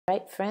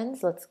Right,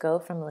 friends, let's go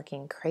from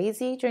looking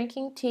crazy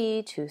drinking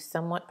tea to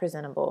somewhat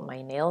presentable.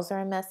 My nails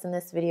are a mess in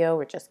this video.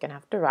 We're just gonna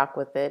have to rock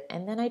with it.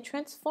 And then I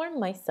transform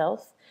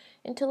myself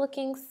into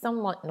looking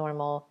somewhat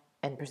normal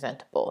and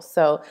presentable.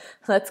 So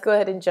let's go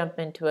ahead and jump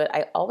into it.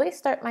 I always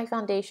start my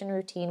foundation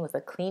routine with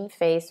a clean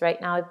face.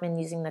 Right now I've been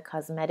using the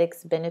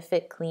Cosmedix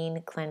Benefit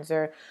Clean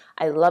Cleanser.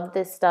 I love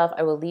this stuff.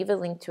 I will leave a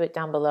link to it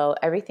down below.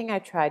 Everything I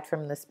tried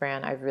from this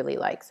brand I really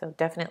like, so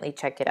definitely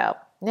check it out.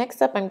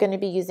 Next up, I'm going to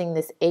be using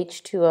this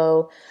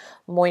H2O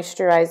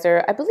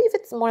moisturizer. I believe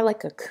it's more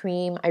like a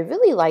cream. I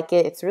really like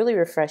it. It's really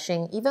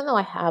refreshing. Even though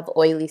I have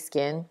oily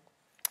skin,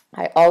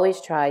 I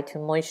always try to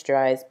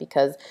moisturize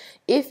because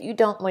if you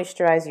don't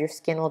moisturize, your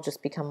skin will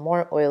just become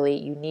more oily.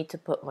 You need to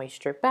put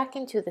moisture back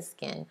into the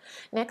skin.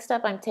 Next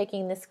up, I'm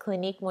taking this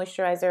Clinique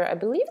moisturizer. I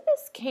believe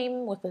this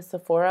came with a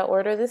Sephora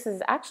order. This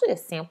is actually a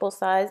sample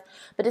size,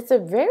 but it's a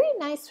very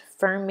nice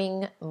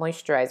firming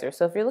moisturizer.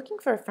 So if you're looking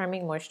for a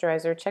firming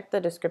moisturizer, check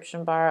the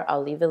description bar.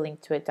 I'll leave a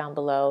link to it down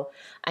below.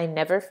 I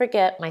never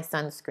forget my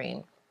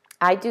sunscreen.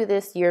 I do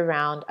this year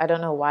round. I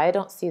don't know why I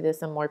don't see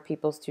this in more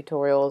people's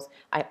tutorials.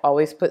 I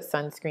always put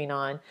sunscreen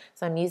on.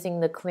 So I'm using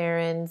the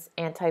Clarins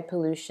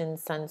anti-pollution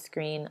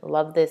sunscreen.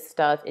 Love this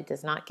stuff. It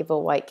does not give a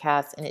white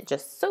cast and it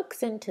just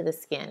soaks into the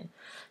skin.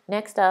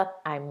 Next up,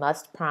 I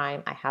must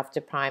prime. I have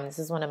to prime. This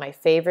is one of my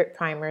favorite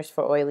primers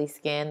for oily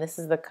skin. This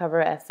is the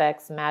Cover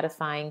FX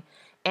Mattifying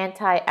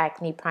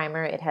Anti-Acne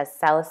Primer. It has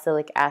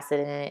salicylic acid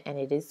in it and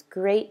it is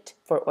great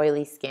for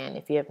oily skin.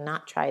 If you have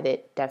not tried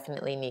it,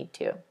 definitely need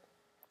to.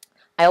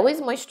 I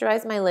always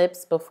moisturize my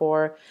lips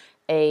before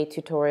a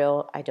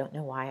tutorial. I don't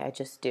know why, I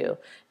just do.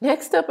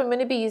 Next up, I'm going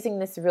to be using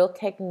this Real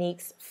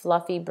Techniques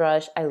fluffy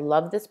brush. I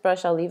love this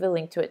brush. I'll leave a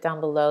link to it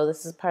down below.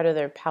 This is part of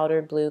their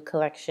powder blue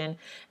collection.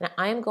 And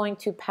I'm going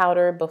to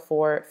powder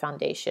before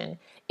foundation.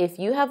 If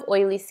you have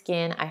oily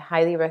skin, I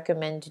highly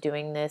recommend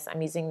doing this.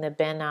 I'm using the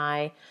Ben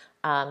Nye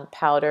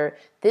powder.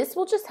 This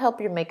will just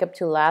help your makeup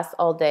to last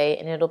all day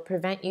and it'll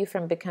prevent you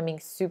from becoming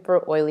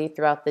super oily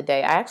throughout the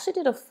day. I actually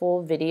did a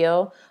full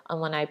video on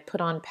when I put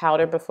on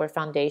powder before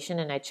foundation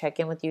and I check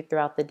in with you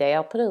throughout the day.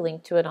 I'll put a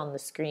link to it on the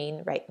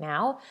screen right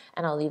now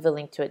and I'll leave a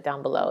link to it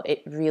down below.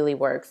 It really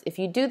works. If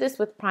you do this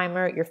with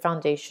primer, your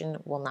foundation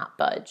will not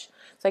budge.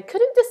 So I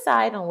couldn't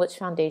decide on which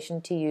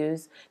foundation to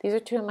use. These are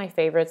two of my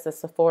favorites, the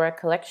Sephora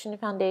Collection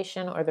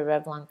Foundation or the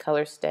Revlon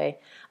Color Stay.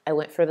 I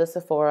went for the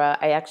Sephora.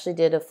 I actually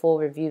did a full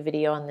review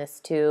video on this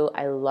too.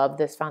 I love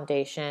this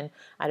foundation.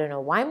 I don't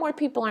know why more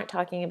people aren't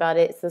talking about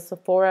it. It's the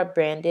Sephora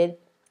branded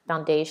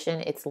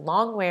foundation. It's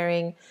long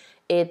wearing.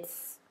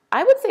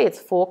 I would say it's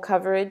full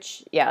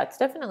coverage. Yeah, it's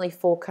definitely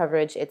full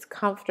coverage. It's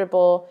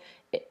comfortable.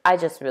 I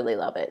just really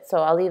love it. So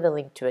I'll leave a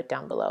link to it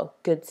down below.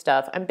 Good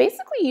stuff. I'm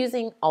basically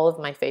using all of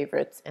my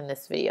favorites in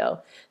this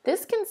video.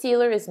 This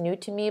concealer is new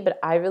to me, but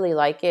I really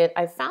like it.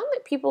 I found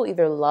that people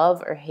either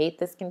love or hate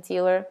this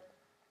concealer.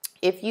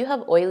 If you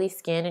have oily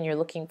skin and you're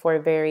looking for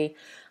a very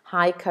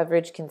high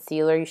coverage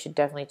concealer, you should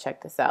definitely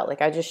check this out.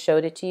 Like I just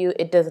showed it to you.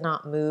 It does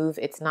not move.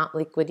 It's not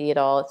liquidy at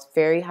all. It's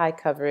very high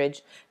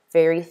coverage,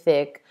 very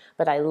thick,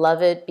 but I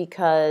love it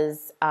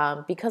because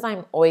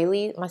I'm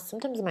oily.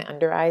 Sometimes my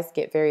under eyes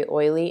get very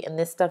oily and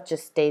this stuff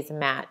just stays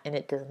matte and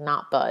it does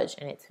not budge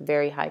and it's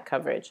very high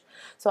coverage.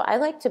 So I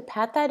like to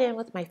pat that in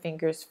with my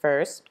fingers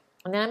first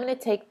and then I'm going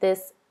to take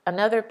this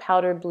another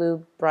powder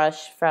blue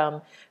brush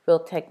from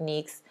Real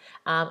Techniques.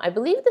 I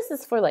believe this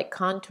is for like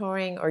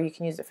contouring or you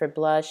can use it for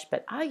blush,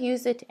 but I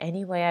use it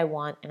any way I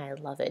want and I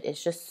love it.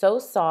 It's just so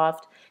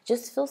soft,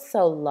 just feels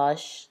so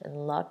lush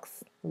and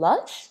luxe.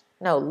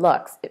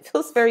 It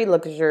feels very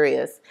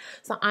luxurious.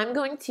 So I'm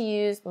going to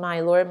use my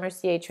Laura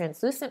Mercier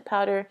translucent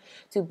powder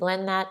to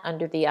blend that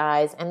under the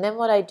eyes. And then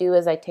what I do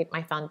is I take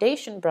my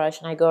foundation brush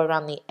and I go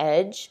around the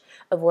edge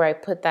of where I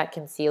put that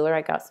concealer.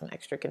 I got some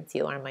extra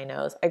concealer on my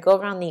nose. I go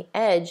around the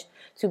edge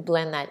to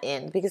blend that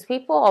in because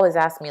people always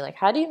ask me like,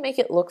 how do you make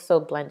it look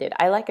so blended?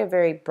 I like a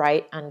very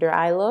bright under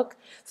eye look.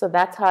 So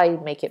that's how I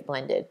make it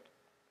blended.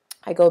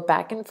 I go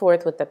back and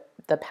forth with the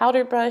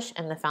powder brush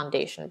and the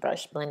foundation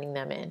brush, blending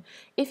them in.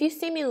 If you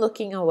see me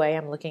looking away,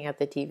 I'm looking at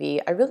the TV.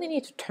 I really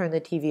need to turn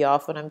the TV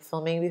off when I'm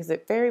filming because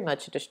it very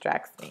much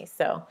distracts me.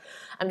 So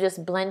I'm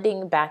just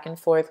blending back and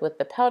forth with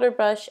the powder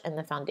brush and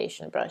the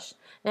foundation brush.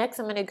 Next,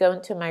 I'm going to go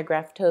into my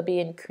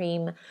Graftobian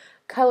Cream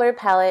color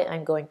palette.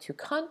 I'm going to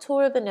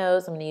contour the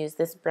nose. I'm going to use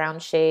this brown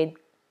shade.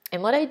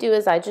 And what I do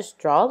is I just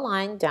draw a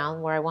line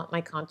down where I want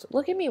my contour.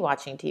 Look at me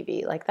watching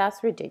TV. Like,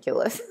 that's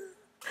ridiculous.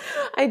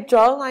 I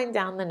draw a line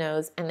down the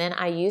nose and then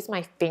I use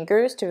my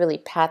fingers to really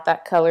pat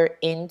that color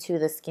into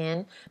the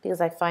skin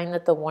because I find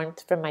that the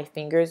warmth from my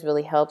fingers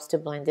really helps to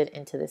blend it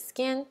into the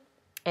skin.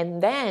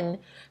 And then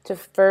to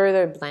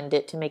further blend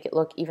it to make it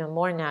look even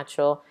more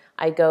natural,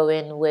 I go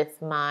in with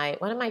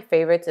one of my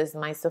favorites is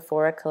my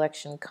Sephora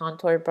Collection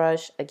contour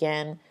brush.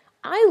 Again,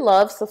 I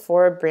love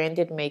Sephora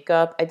branded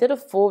makeup. I did a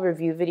full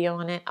review video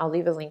on it. I'll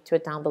leave a link to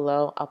it down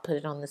below. I'll put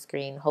it on the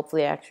screen.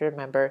 Hopefully I actually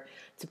remember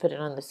to put it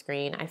on the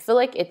screen. I feel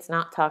like it's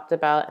not talked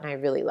about and I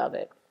really love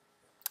it.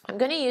 I'm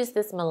going to use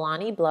this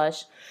Milani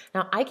blush.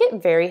 Now, I get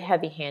very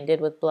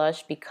heavy-handed with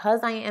blush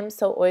because I am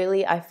so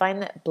oily. I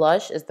find that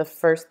blush is the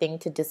first thing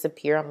to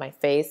disappear on my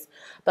face.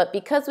 But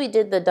because we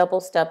did the double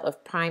step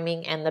of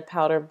priming and the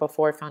powder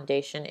before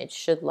foundation, it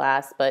should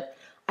last. But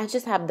I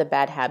just have the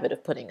bad habit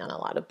of putting on a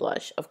lot of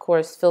blush. Of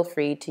course, feel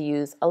free to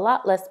use a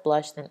lot less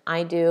blush than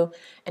I do.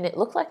 And it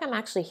looked like I'm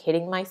actually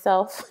hitting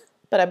myself,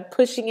 but I'm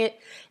pushing it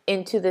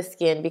into the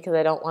skin because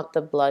I don't want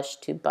the blush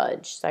to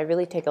budge. So I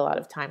really take a lot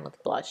of time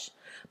with blush.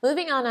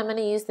 Moving on, I'm going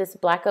to use this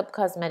Black Up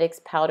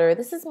Cosmetics powder.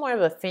 This is more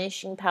of a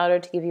finishing powder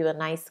to give you a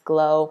nice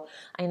glow.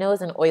 I know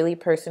as an oily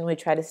person we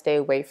try to stay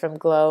away from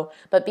glow,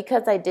 but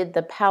because I did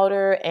the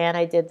powder and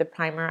I did the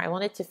primer, I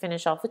wanted to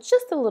finish off with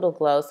just a little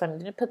glow, so I'm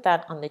going to put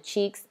that on the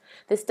cheeks.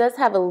 This does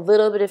have a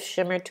little bit of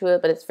shimmer to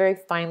it, but it's very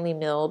finely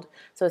milled,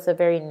 so it's a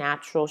very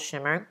natural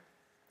shimmer.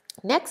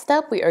 Next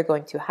up, we are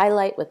going to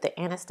highlight with the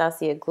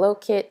Anastasia Glow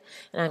Kit,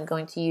 and I'm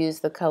going to use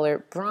the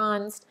color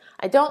Bronzed.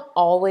 I don't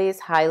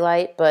always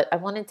highlight, but I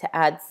wanted to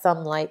add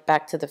some light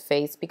back to the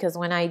face because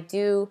when I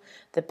do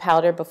the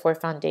powder before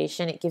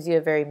foundation, it gives you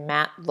a very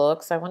matte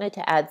look, so I wanted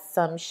to add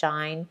some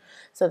shine.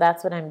 So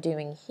that's what I'm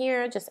doing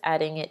here, just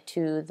adding it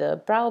to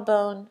the brow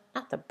bone,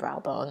 not the brow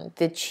bone,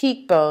 the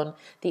cheekbone,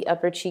 the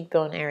upper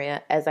cheekbone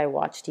area as I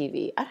watch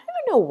TV. I don't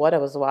even know what I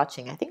was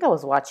watching. I think I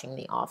was watching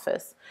The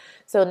Office.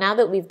 So now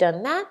that we've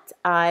done that,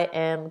 I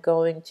am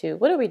going to,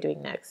 what are we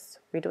doing next?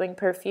 We're doing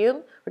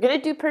perfume. We're going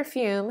to do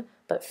perfume,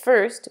 but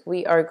first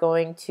we are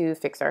going to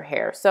fix our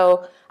hair.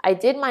 So I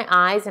did my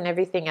eyes and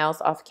everything else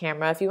off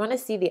camera. If you want to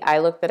see the eye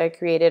look that I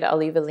created, I'll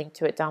leave a link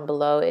to it down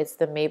below. It's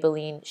the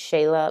Maybelline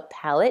Shayla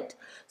palette.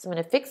 So I'm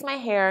going to fix my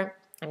hair.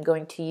 I'm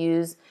going to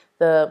use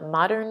the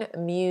Modern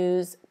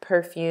Muse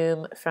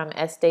perfume from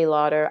Estee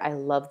Lauder. I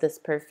love this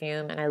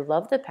perfume and I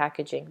love the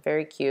packaging,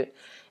 very cute.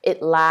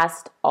 It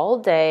lasts all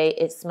day.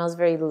 It smells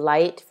very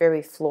light,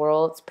 very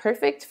floral. It's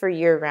perfect for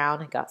year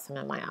round. I got some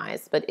in my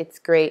eyes, but it's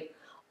great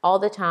all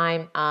the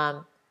time,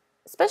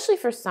 especially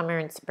for summer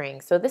and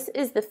spring. So this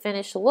is the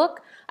finished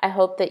look. I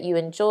hope that you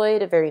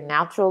enjoyed a very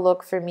natural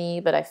look for me,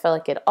 but I felt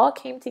like it all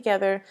came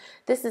together.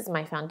 This is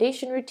my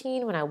foundation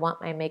routine when I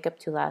want my makeup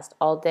to last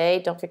all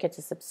day. Don't forget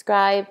to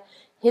subscribe,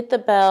 hit the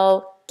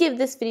bell, give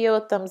this video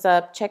a thumbs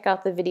up, check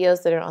out the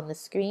videos that are on the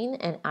screen,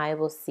 and I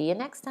will see you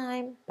next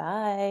time.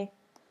 Bye.